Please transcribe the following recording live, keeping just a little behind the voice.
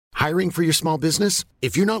Hiring for your small business?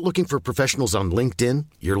 If you're not looking for professionals on LinkedIn,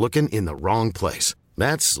 you're looking in the wrong place.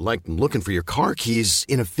 That's like looking for your car keys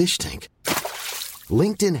in a fish tank.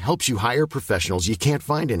 LinkedIn helps you hire professionals you can't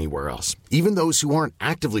find anywhere else, even those who aren't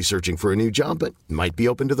actively searching for a new job but might be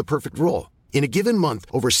open to the perfect role. In a given month,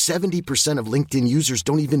 over 70% of LinkedIn users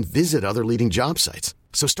don't even visit other leading job sites.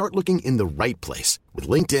 So start looking in the right place. With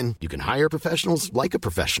LinkedIn, you can hire professionals like a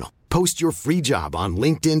professional. Post your free job on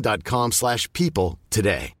linkedin.com/people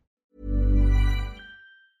today.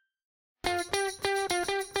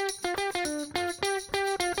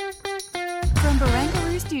 From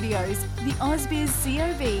Barangaroo Studios, the AusBiz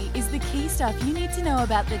COB is the key stuff you need to know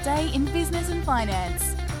about the day in business and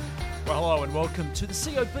finance. Well, hello and welcome to the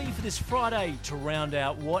COB for this Friday to round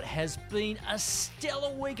out what has been a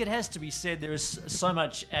stellar week. It has to be said, there is so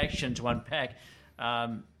much action to unpack.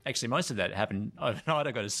 Actually, most of that happened overnight,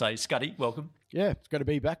 I've got to say. Scuddy, welcome. Yeah, it's good to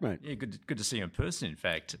be back, mate. Yeah, good to see you in person, in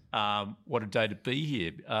fact. What a day to be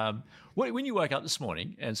here. When you woke up this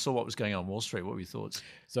morning and saw what was going on Wall Street, what were your thoughts?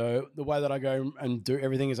 So the way that I go and do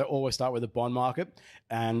everything is I always start with the bond market,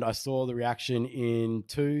 and I saw the reaction in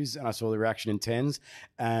 2s and I saw the reaction in 10s,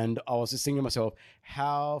 and I was just thinking to myself,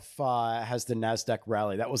 how far has the NASDAQ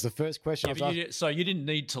rallied? That was the first question. So you didn't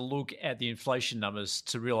need to look at the inflation numbers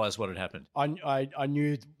to realise what had happened? I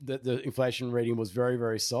knew that the inflation reading was very,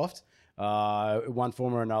 very soft. One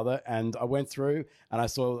form or another, and I went through and I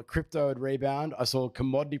saw crypto had rebound. I saw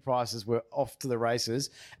commodity prices were off to the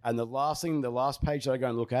races, and the last page that I go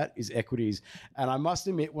and look at is equities. And I must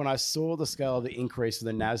admit, when I saw the scale of the increase for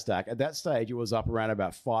the NASDAQ, at that stage it was up around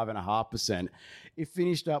about 5.5%. It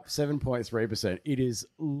finished up 7.3%. It is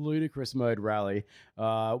ludicrous mode rally,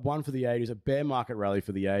 one for the ages, a bear market rally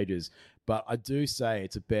for the ages. But I do say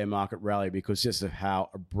it's a bear market rally because just of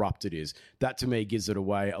how abrupt it is. That to me gives it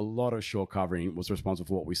away. A lot of short covering was responsible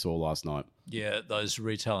for what we saw last night. Yeah, those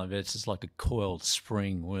retail investors like a coiled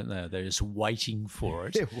spring, weren't they? They're just waiting for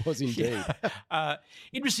it. It was indeed.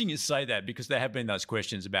 Interesting you say that, because there have been those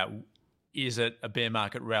questions about, is it a bear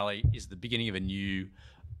market rally? Is it the beginning of a new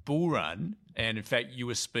bull run? And in fact, you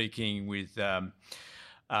were speaking with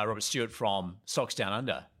Robert Stewart from Stocks Down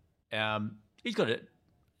Under.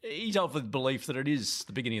 He's of the belief that it is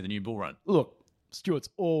the beginning of the new bull run. Look, Stuart's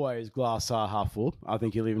always glass half full. I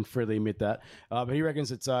think he'll even freely admit that. But he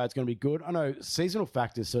reckons it's going to be good. I know seasonal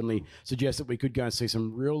factors certainly suggest that we could go and see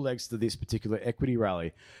some real legs to this particular equity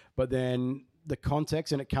rally. But then the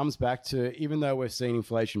context, and it comes back to, even though we're seeing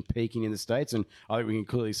inflation peaking in the States, and I think we can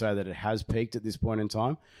clearly say that it has peaked at this point in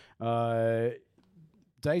time,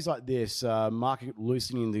 days like this, market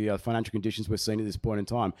loosening the financial conditions we're seeing at this point in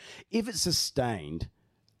time, if it's sustained,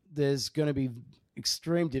 there's going to be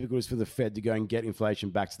extreme difficulties for the Fed to go and get inflation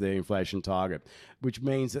back to their inflation target, which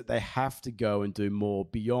means that they have to go and do more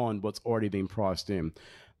beyond what's already been priced in.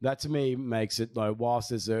 That to me makes it, whilst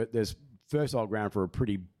there's fertile ground for a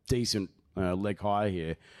pretty decent leg higher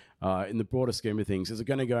here, in the broader scheme of things, is it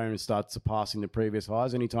going to go and start surpassing the previous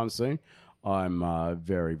highs anytime soon? I'm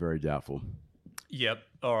very, very doubtful. Yep.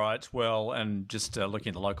 All right. Well, and just looking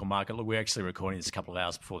at the local market, look, we're actually recording this a couple of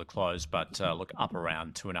hours before the close, but look, up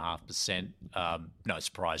around 2.5%. No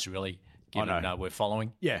surprise, really, given we're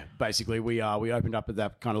following. Yeah, basically, we opened up at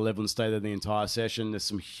that kind of level and stayed there the entire session. There's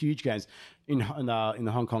some huge gains in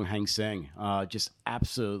the Hong Kong Hang Seng, just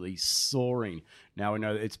absolutely soaring. Now we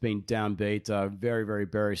know that it's been downbeat, very, very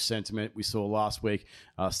bearish sentiment. We saw last week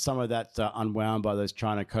some of that unwound by those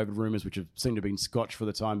China COVID rumors, which have seemed to have been scotched for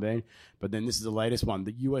the time being. But then this is the latest one.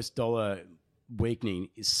 The US dollar weakening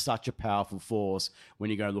is such a powerful force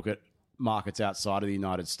when you go look at markets outside of the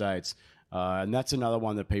United States. And that's another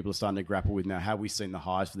one that people are starting to grapple with now. Have we seen the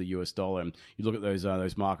highs for the US dollar? And you look at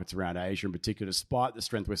those markets around Asia in particular, despite the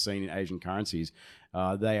strength we're seeing in Asian currencies,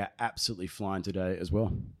 they are absolutely flying today as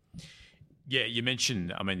well. Yeah, you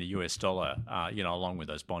mentioned, the US dollar, along with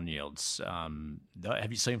those bond yields.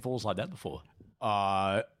 Have you seen falls like that before?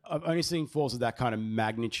 I've only seen falls of that kind of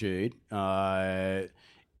magnitude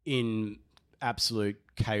in absolute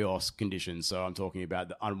chaos conditions. So I'm talking about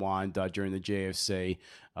the unwind during the GFC,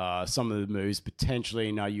 some of the moves potentially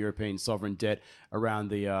in European sovereign debt around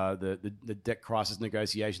the debt crisis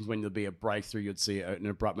negotiations. When there'll be a breakthrough, you'd see an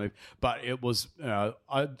abrupt move. But it was I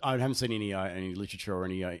haven't seen any literature or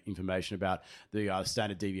any information about the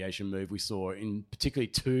standard deviation move we saw in particularly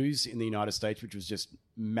 2s in the United States, which was just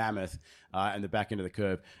mammoth, and the back end of the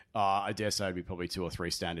curve. I dare say it'd be probably 2 or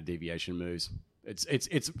 3 standard deviation moves.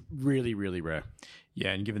 It's really, really rare.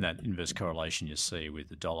 Yeah, and given that inverse correlation you see with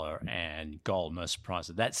the dollar and gold, no surprise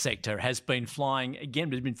that sector has been flying again,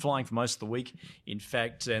 but it's been flying for most of the week, in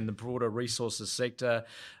fact, and the broader resources sector.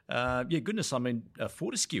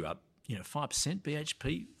 Fortescue up, 5%,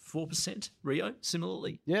 BHP 4%. Rio,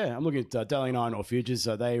 similarly. Yeah, I'm looking at Daily 9 or futures.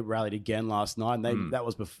 They rallied again last night. And that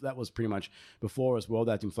was pretty much before as well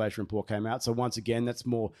that inflation report came out. So once again, that's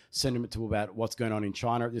more sentiment to about what's going on in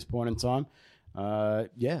China at this point in time.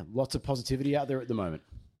 Lots of positivity out there at the moment.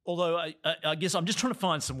 Although I guess I'm just trying to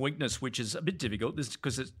find some weakness, which is a bit difficult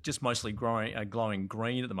because it's just mostly glowing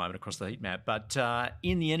green at the moment across the heat map. But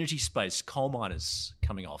in the energy space, coal miners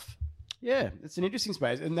coming off. Yeah, it's an interesting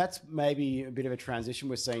space. And that's maybe a bit of a transition.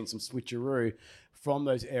 We're seeing some switcheroo from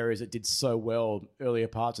those areas that did so well earlier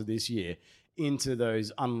parts of this year into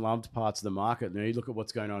those unloved parts of the market. Now, you look at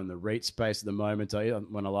what's going on in the REIT space at the moment.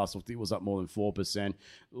 When I last looked, it was up more than 4%.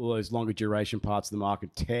 All those longer duration parts of the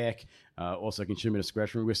market, tech, also consumer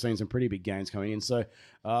discretionary, we're seeing some pretty big gains coming in. So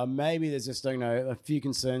maybe there's just a few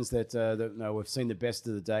concerns that we've seen the best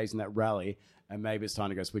of the days in that rally, and maybe it's time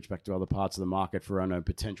to go switch back to other parts of the market for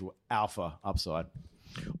potential alpha upside.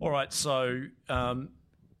 All right, so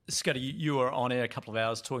Scotty, you were on air a couple of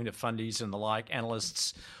hours talking to fundies and the like,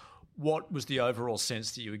 analysts. What was the overall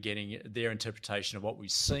sense that you were getting, their interpretation of what we've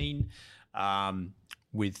seen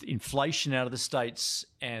with inflation out of the States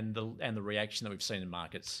and the reaction that we've seen in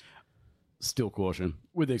markets? Still caution,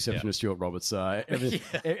 with the exception of Stuart Roberts.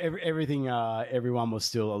 Everything, everyone was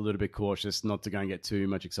still a little bit cautious, not to go and get too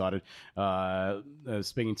much excited.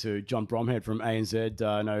 Speaking to John Bromhead from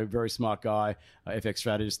ANZ, very smart guy, FX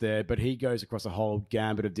strategist there, but he goes across a whole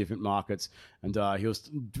gambit of different markets, and he was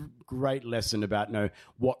great lesson about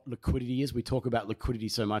what liquidity is. We talk about liquidity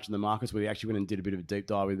so much in the markets, where he actually went and did a bit of a deep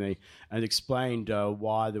dive with me and explained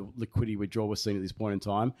why the liquidity withdrawal we're seeing at this point in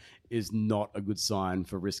time is not a good sign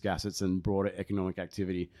for risk assets and broader economic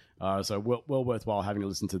activity. So well worthwhile having to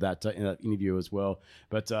listen to that in that interview as well.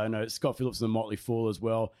 But Scott Phillips and the Motley Fool as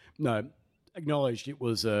well, acknowledged it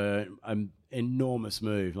was an enormous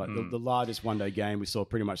move, like the largest one-day gain we saw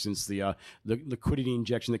pretty much since the liquidity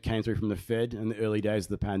injection that came through from the Fed in the early days of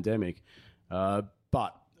the pandemic.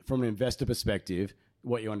 But from an investor perspective,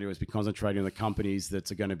 what you want to do is be concentrating on the companies that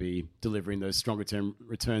are going to be delivering those stronger term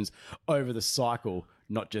returns over the cycle,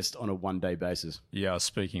 not just on a one-day basis. Yeah, I was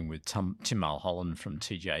speaking with Tim Mulholland from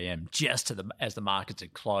TJM just as the markets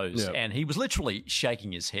had closed, and he was literally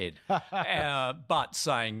shaking his head, but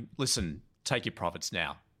saying, listen, take your profits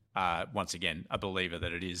now. Once again, a believer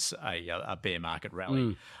that it is a bear market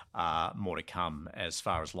rally. More to come as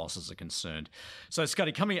far as losses are concerned. So,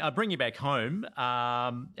 Scotty, bring you back home.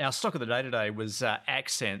 Our stock of the day today was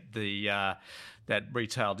Accent, that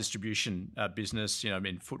retail distribution business,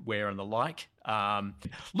 in footwear and the like.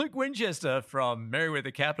 Luke Winchester from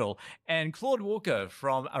Merewether Capital and Claude Walker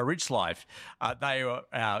from A Rich Life. They are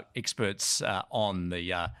our experts on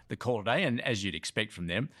the call today, and as you'd expect from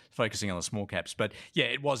them, focusing on the small caps. But yeah,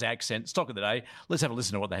 it was Accent, stock of the day. Let's have a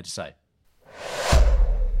listen to what they had to say.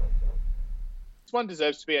 This one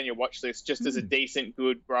deserves to be on your watch list just as a decent,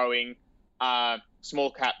 good, growing,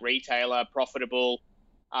 small cap retailer, profitable,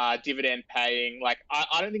 dividend paying. Like,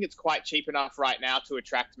 I don't think it's quite cheap enough right now to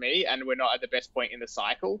attract me, and we're not at the best point in the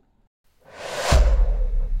cycle.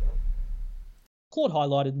 Claude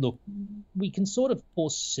highlighted, look, we can sort of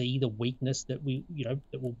foresee the weakness that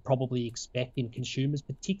that we'll probably expect in consumers,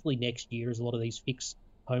 particularly next year, as a lot of these fixed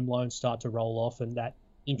home loans start to roll off and that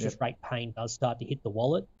interest rate pain does start to hit the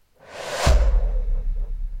wallet.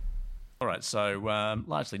 All right, so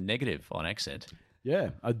largely negative on Accent. Yeah,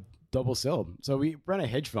 a double sell. So we ran a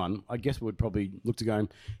hedge fund. I guess we would probably look to go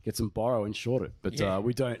and get some borrow and short it. But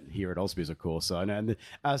we don't here at Ausbiz, of course. So, and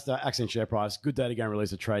as the Accent share price, good day to go and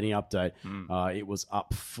release a trading update. It was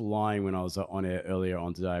up flying when I was on air earlier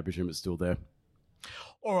on today. I presume it's still there.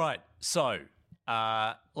 All right, so we've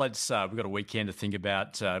got a weekend to think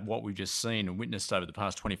about what we've just seen and witnessed over the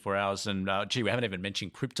past 24 hours. And, we haven't even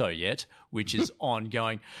mentioned crypto yet, which is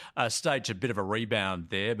ongoing. Staged a bit of a rebound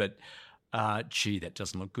there, but, that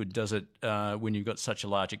doesn't look good, does it, when you've got such a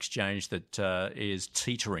large exchange that is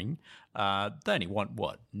teetering? They only want,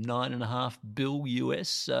 $9.5 billion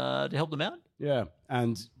US to help them out? Yeah,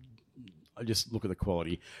 and I just look at the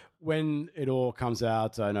quality. When it all comes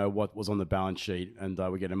out, I know what was on the balance sheet, and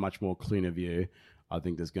we get a much more cleaner view. I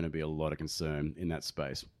think there's going to be a lot of concern in that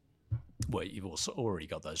space. Well, you've also already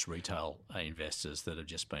got those retail investors that have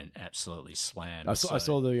just been absolutely slammed. I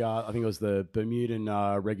saw the, I think it was the Bermudan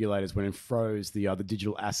regulators went and froze the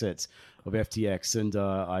digital assets of FTX, and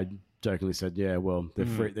I jokingly said, yeah, well,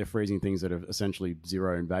 they're freezing things that are essentially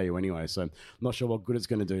zero in value anyway. So I'm not sure what good it's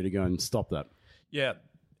going to do to go and stop that. Yeah.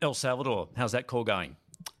 El Salvador, how's that call going?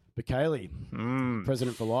 Bukele,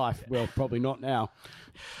 president for life. Well, probably not now.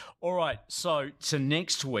 All right, so to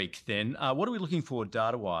next week then, what are we looking for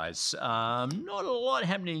data-wise? Not a lot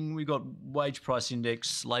happening. We've got wage price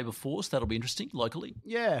index, labour force. That'll be interesting locally.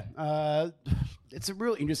 Yeah, it's a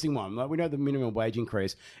real interesting one. Like, we know the minimum wage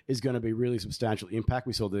increase is going to be really substantial impact.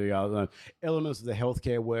 We saw the elements of the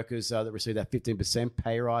healthcare workers that received that 15%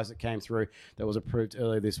 pay rise that came through that was approved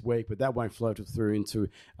earlier this week, but that won't flow through into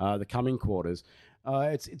the coming quarters.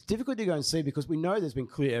 It's difficult to go and see because we know there's been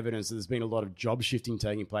clear evidence that there's been a lot of job shifting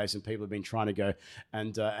taking place and people have been trying to go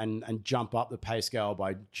and jump up the pay scale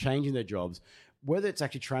by changing their jobs. Whether it's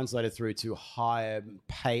actually translated through to higher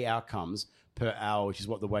pay outcomes per hour, which is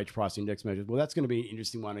what the wage price index measures, well, that's going to be an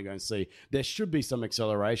interesting one to go and see. There should be some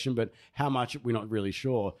acceleration, but how much, we're not really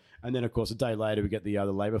sure. And then, of course, a day later, we get the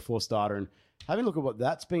labour force data. And having a look at what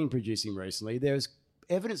that's been producing recently, there's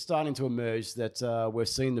evidence starting to emerge that we're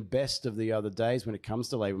seeing the best of the other days when it comes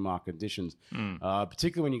to labour market conditions,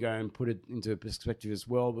 particularly when you go and put it into perspective as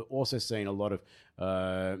well. But also seeing a lot of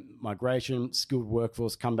migration, skilled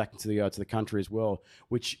workforce come back into the country as well,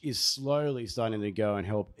 which is slowly starting to go and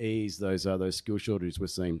help ease those skill shortages we're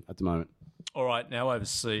seeing at the moment. All right, now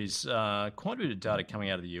overseas, quite a bit of data coming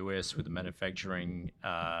out of the US with the manufacturing,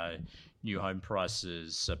 new home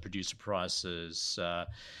prices, producer prices,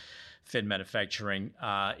 Fed manufacturing.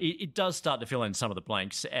 It does start to fill in some of the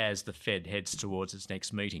blanks as the Fed heads towards its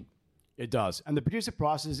next meeting. It does. And the producer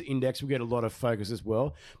prices index will get a lot of focus as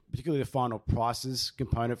well, particularly the final prices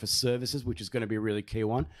component for services, which is going to be a really key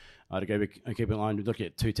one to go keep in line. Look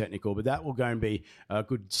at too technical, but that will go and be a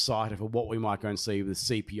good sight of what we might go and see with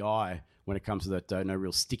the CPI when it comes to that no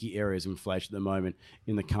real sticky areas of inflation at the moment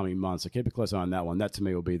in the coming months. So keep a close eye on that one. That to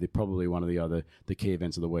me will be probably one of the key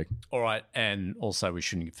events of the week. All right, and also we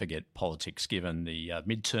shouldn't forget politics given the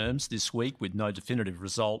midterms this week with no definitive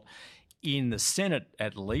result. In the Senate,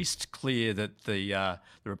 at least, clear that the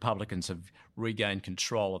Republicans have regained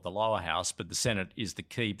control of the lower house, but the Senate is the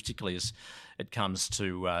key, particularly as it comes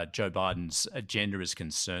to Joe Biden's agenda is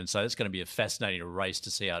concerned. So it's going to be a fascinating race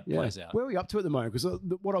to see how it plays out. Where are we up to at the moment? Because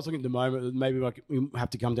what I was looking at the moment, maybe we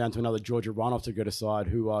have to come down to another Georgia runoff to go decide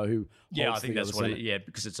who. Yeah, I think that's what.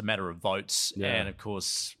 Because it's a matter of votes, and of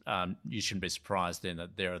course, you shouldn't be surprised then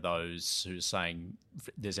that there are those who are saying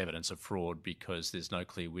there's evidence of fraud because there's no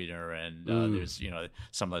clear winner, and there's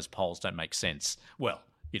some of those polls don't make sense. Well,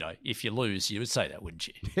 if you lose, you would say that, wouldn't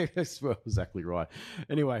you? Yes, well, exactly right.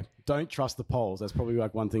 Anyway, don't trust the polls. That's probably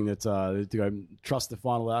like one thing that to go trust the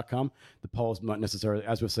final outcome. The polls not necessarily,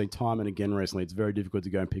 as we've seen time and again recently, it's very difficult to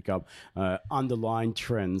go and pick up underlying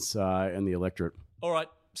trends in the electorate. All right,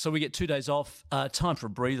 so we get 2 days off. Time for a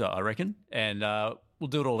breather, I reckon, and we'll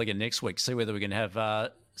do it all again next week. See whether we can have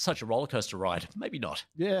such a roller coaster ride. Maybe not.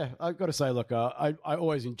 Yeah, I've got to say, look, I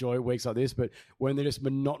always enjoy weeks like this, but when they're just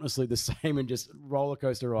monotonously the same and just roller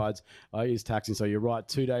coaster rides is taxing. So you're right,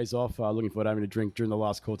 2 days off. Looking forward to having a drink during the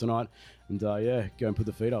last call tonight. And go and put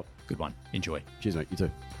the feet up. Good one. Enjoy. Cheers, mate. You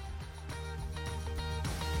too.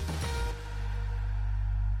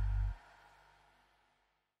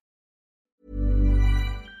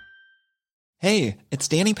 Hey, it's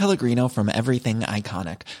Danny Pellegrino from Everything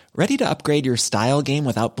Iconic. Ready to upgrade your style game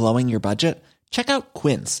without blowing your budget? Check out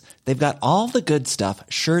Quince. They've got all the good stuff,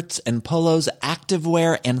 shirts and polos,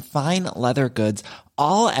 activewear, and fine leather goods,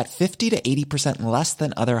 all at 50 to 80% less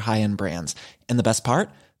than other high-end brands. And the best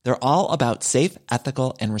part? They're all about safe,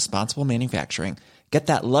 ethical, and responsible manufacturing. Get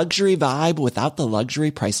that luxury vibe without the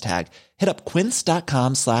luxury price tag. Hit up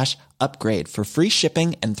quince.com/upgrade for free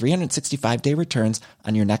shipping and 365-day returns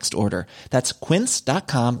on your next order. That's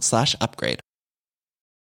quince.com/upgrade.